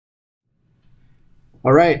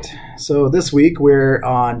All right, so this week we're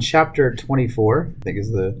on chapter 24, I think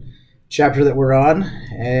is the chapter that we're on,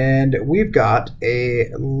 and we've got a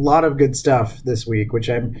lot of good stuff this week, which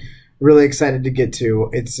I'm really excited to get to.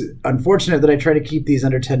 It's unfortunate that I try to keep these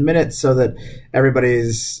under 10 minutes so that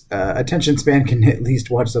everybody's attention span can at least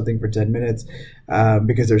watch something for 10 minutes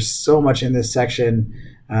because there's so much in this section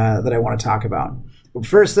that I want to talk about.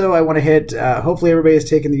 First, though, I want to hit, hopefully everybody has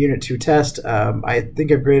taken the Unit 2 test. I think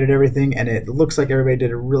I've graded everything, and it looks like everybody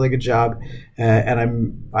did a really good job.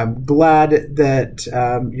 And I'm glad that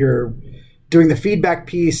you're doing the feedback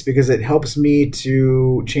piece because it helps me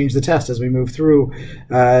to change the test as we move through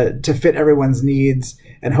to fit everyone's needs,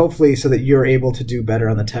 and hopefully so that you're able to do better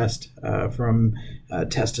on the test from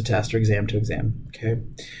test to test or exam to exam. Okay,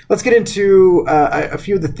 let's get into a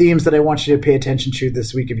few of the themes that I want you to pay attention to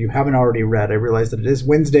this week if you haven't already read. I realize that it is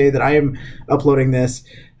Wednesday that I am uploading this,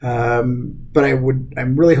 but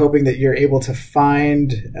I'm really hoping that you're able to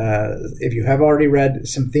find, if you have already read,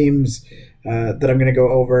 some themes that I'm going to go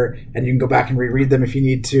over, and you can go back and reread them if you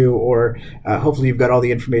need to, or hopefully you've got all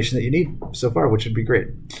the information that you need so far, which would be great.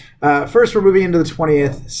 First, we're moving into the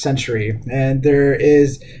 20th century, and there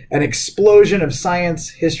is an explosion of science,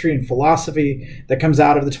 history, and philosophy that comes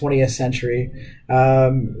out of the 20th century.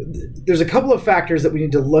 There's a couple of factors that we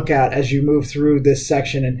need to look at as you move through this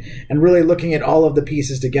section and really looking at all of the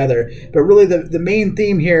pieces together. But really the main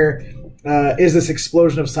theme here is this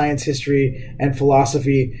explosion of science, history, and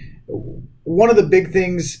philosophy. One of the big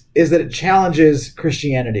things is that it challenges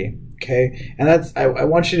Christianity, okay? And that's I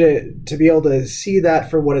want you to be able to see that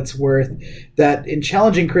for what it's worth, that in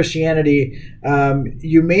challenging Christianity,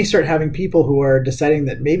 you may start having people who are deciding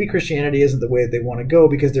that maybe Christianity isn't the way that they want to go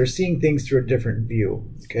because they're seeing things through a different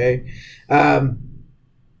view, okay?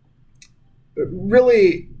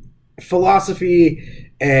 Really,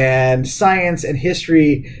 philosophy and science and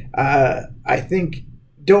history, I think,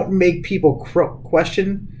 don't make people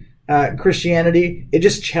question Christianity. It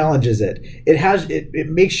just challenges it. It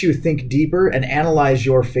makes you think deeper and analyze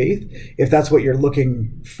your faith if that's what you're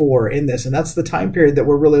looking for in this. And that's the time period that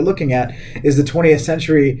we're really looking at, is the 20th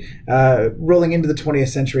century, rolling into the 20th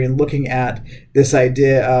century and looking at this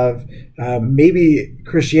idea of maybe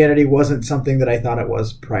Christianity wasn't something that I thought it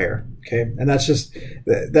was prior. Okay, and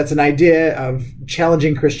that's an idea of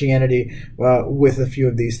challenging Christianity with a few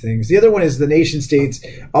of these things. The other one is the nation states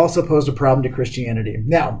also posed a problem to Christianity.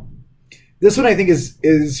 Now, this one I think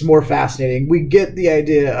is more fascinating. We get the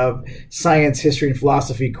idea of science, history, and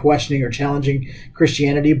philosophy questioning or challenging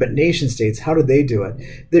Christianity, but nation states, how did they do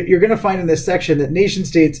it? You're going to find in this section that nation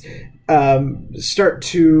states start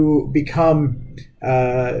to become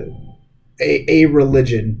a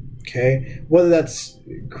religion. Okay, whether that's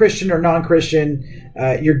Christian or non-Christian,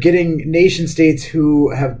 you're getting nation states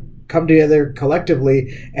who have come together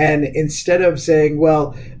collectively, and instead of saying,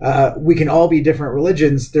 well, we can all be different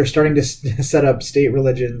religions, they're starting to set up state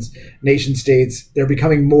religions, nation states. They're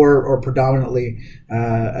becoming more or predominantly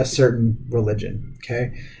a certain religion.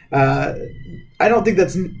 Okay, I don't think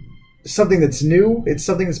that's something that's new. It's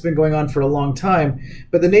something that's been going on for a long time,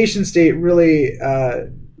 but the nation state really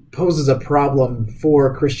poses a problem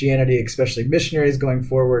for Christianity, especially missionaries going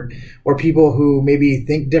forward, or people who maybe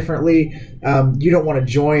think differently. You don't want to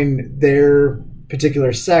join their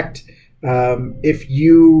particular sect if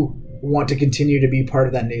you want to continue to be part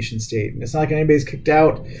of that nation state. And it's not like anybody's kicked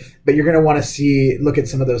out, but you're going to want to look at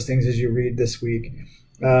some of those things as you read this week.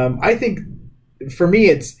 I think for me,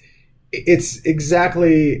 it's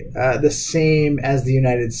exactly the same as the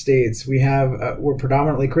United States. We're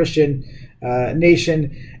predominantly Christian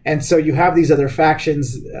nation, and so you have these other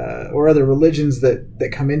factions or other religions that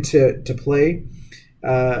come into play.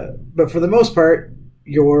 But for the most part,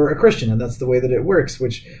 you're a Christian, and that's the way that it works,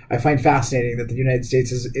 which I find fascinating, that the United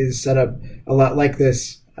States is set up a lot like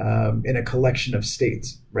this in a collection of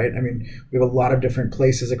states, right? I mean, we have a lot of different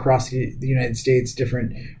places across the United States,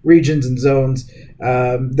 different regions and zones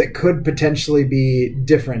that could potentially be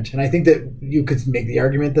different. And I think that you could make the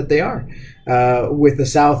argument that they are, with the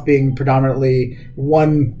South being predominantly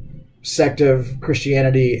one sect of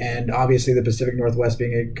Christianity, and obviously the Pacific Northwest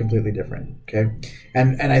being a completely different. Okay,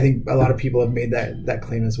 and I think a lot of people have made that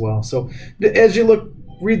claim as well. So as you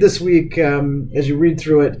read this week, as you read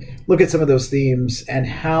through it, look at some of those themes and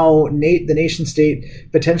how the nation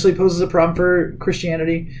state potentially poses a problem for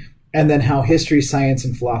Christianity, and then how history, science,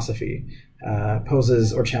 and philosophy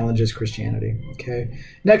poses or challenges Christianity. Okay.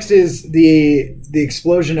 Next is the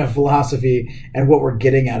explosion of philosophy and what we're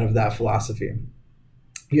getting out of that philosophy.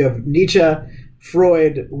 You have Nietzsche,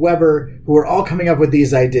 Freud, Weber, who are all coming up with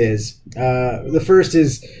these ideas. The first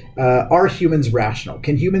is, are humans rational?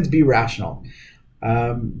 Can humans be rational?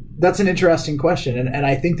 That's an interesting question, and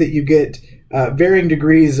I think that you get varying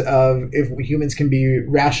degrees of if humans can be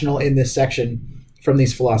rational in this section from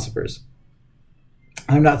these philosophers.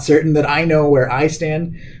 I'm not certain that I know where I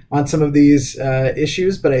stand on some of these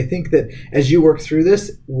issues, but I think that as you work through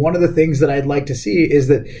this, one of the things that I'd like to see is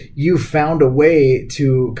that you found a way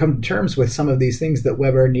to come to terms with some of these things that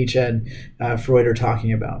Weber, Nietzsche, and Freud are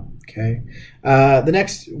talking about. Okay. The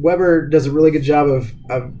next, Weber does a really good job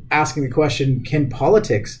of asking the question, can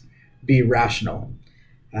politics be rational?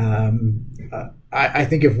 I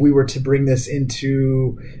think if we were to bring this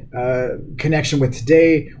into connection with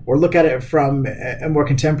today or look at it from a more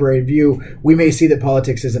contemporary view, we may see that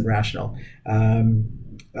politics isn't rational.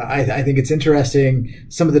 I think it's interesting,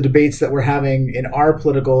 some of the debates that we're having in our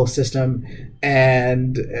political system,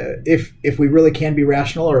 and if we really can be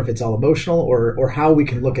rational, or if it's all emotional, or how we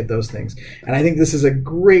can look at those things. And I think this is a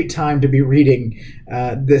great time to be reading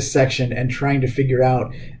this section and trying to figure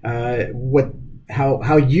out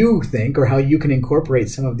how you think, or how you can incorporate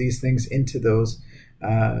some of these things into those,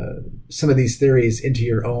 some of these theories into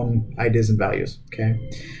your own ideas and values. Okay.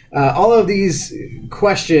 All of these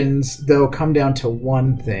questions, though, come down to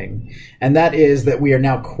one thing, and that is that we are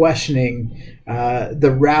now questioning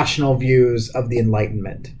the rational views of the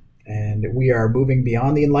Enlightenment. And we are moving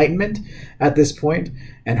beyond the Enlightenment at this point,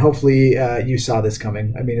 and hopefully you saw this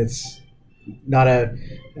coming. I mean, it's not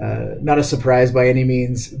a surprise by any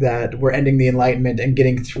means that we're ending the Enlightenment and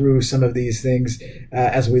getting through some of these things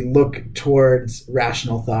as we look towards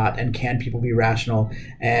rational thought, and can people be rational?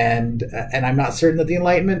 And I'm not certain that the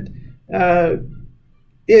Enlightenment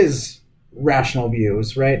is rational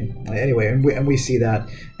views, right? Anyway, and we see that,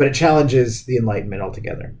 but it challenges the Enlightenment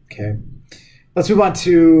altogether. Okay, let's move on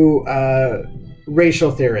to racial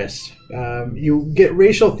theorists. You get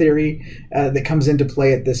racial theory that comes into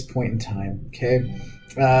play at this point in time. Okay.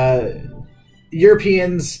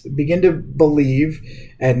 Europeans begin to believe,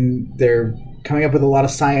 and they're coming up with a lot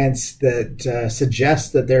of science that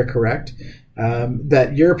suggests that they're correct,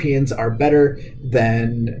 that Europeans are better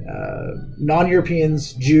than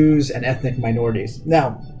non-Europeans, Jews, and ethnic minorities.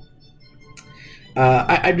 Now,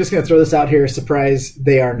 I'm just going to throw this out here. Surprise,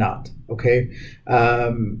 they are not. Okay,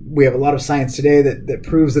 we have a lot of science today that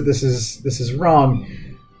proves that this is wrong.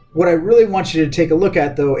 What I really want you to take a look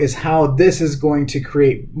at, though, is how this is going to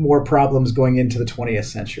create more problems going into the 20th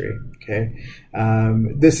century. Okay,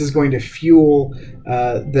 this is going to fuel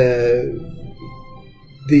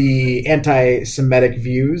the anti-Semitic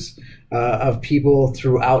views of people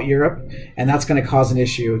throughout Europe, and that's going to cause an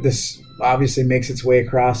issue. This obviously makes its way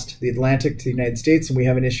across the Atlantic to the United States, and we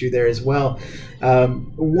have an issue there as well.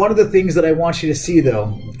 One of the things that I want you to see,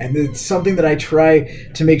 though, and it's something that I try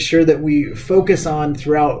to make sure that we focus on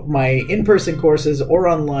throughout my in-person courses or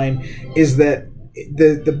online, is that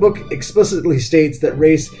the book explicitly states that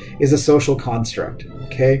race is a social construct.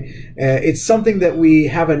 Okay, it's something that we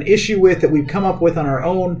have an issue with, that we've come up with on our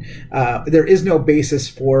own. There is no basis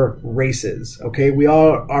for races. Okay, we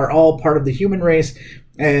all are all part of the human race,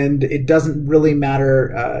 and it doesn't really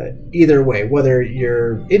matter either way, whether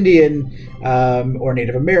you're Indian or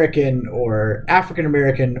Native American or African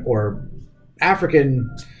American or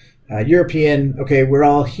African European. Okay, we're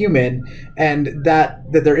all human, and that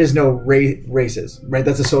there is no races, right?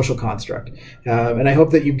 That's a social construct, and I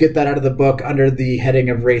hope that you get that out of the book under the heading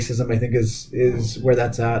of racism. I think is where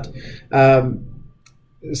that's at.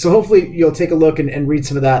 So hopefully you'll take a look and read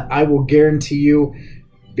some of that. I will guarantee you,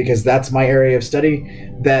 because that's my area of study,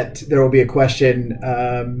 that there will be a question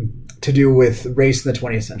to do with race in the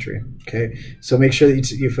 20th century. Okay, so make sure that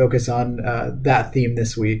you focus on that theme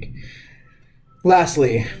this week.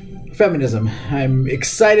 Lastly, feminism. I'm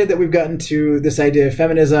excited that we've gotten to this idea of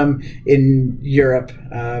feminism in Europe.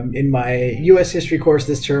 In my U.S. history course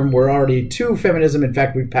this term, we're already to feminism. In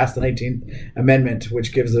fact, we've passed the 19th Amendment,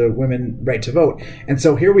 which gives the women right to vote. And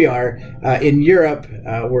so here we are in Europe.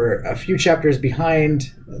 We're a few chapters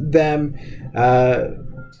behind them,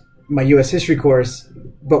 my U.S. history course,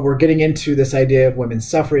 but we're getting into this idea of women's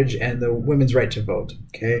suffrage and the women's right to vote.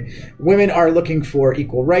 Okay, women are looking for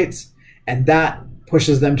equal rights, and that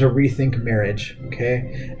pushes them to rethink marriage.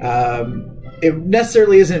 Okay, it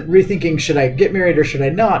necessarily isn't rethinking should I get married or should I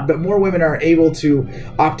not, but more women are able to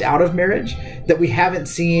opt out of marriage that we haven't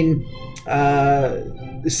seen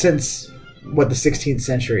since the 16th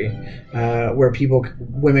century, where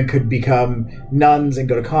women could become nuns and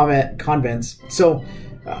go to convents. So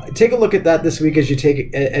take a look at that this week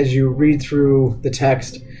as you read through the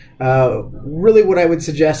text. Really what I would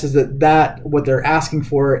suggest is that what they're asking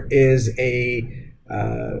for is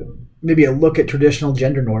maybe a look at traditional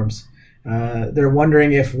gender norms. They're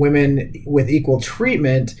wondering if women with equal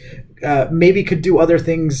treatment maybe could do other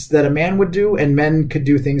things that a man would do, and men could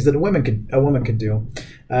do things that a woman could do.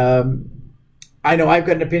 I know I've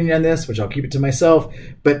got an opinion on this, which I'll keep it to myself,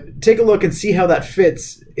 but take a look and see how that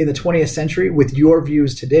fits in the 20th century with your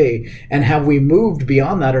views today, and have we moved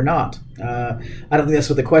beyond that or not? I don't think that's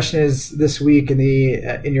what the question is this week in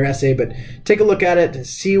your essay, but take a look at it,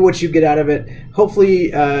 see what you get out of it. Hopefully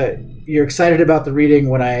you're excited about the reading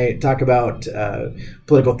when I talk about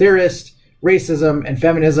political theorists, racism, and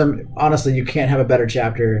feminism. Honestly, you can't have a better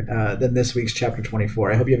chapter than this week's chapter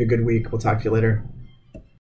 24. I hope you have a good week. We'll talk to you later.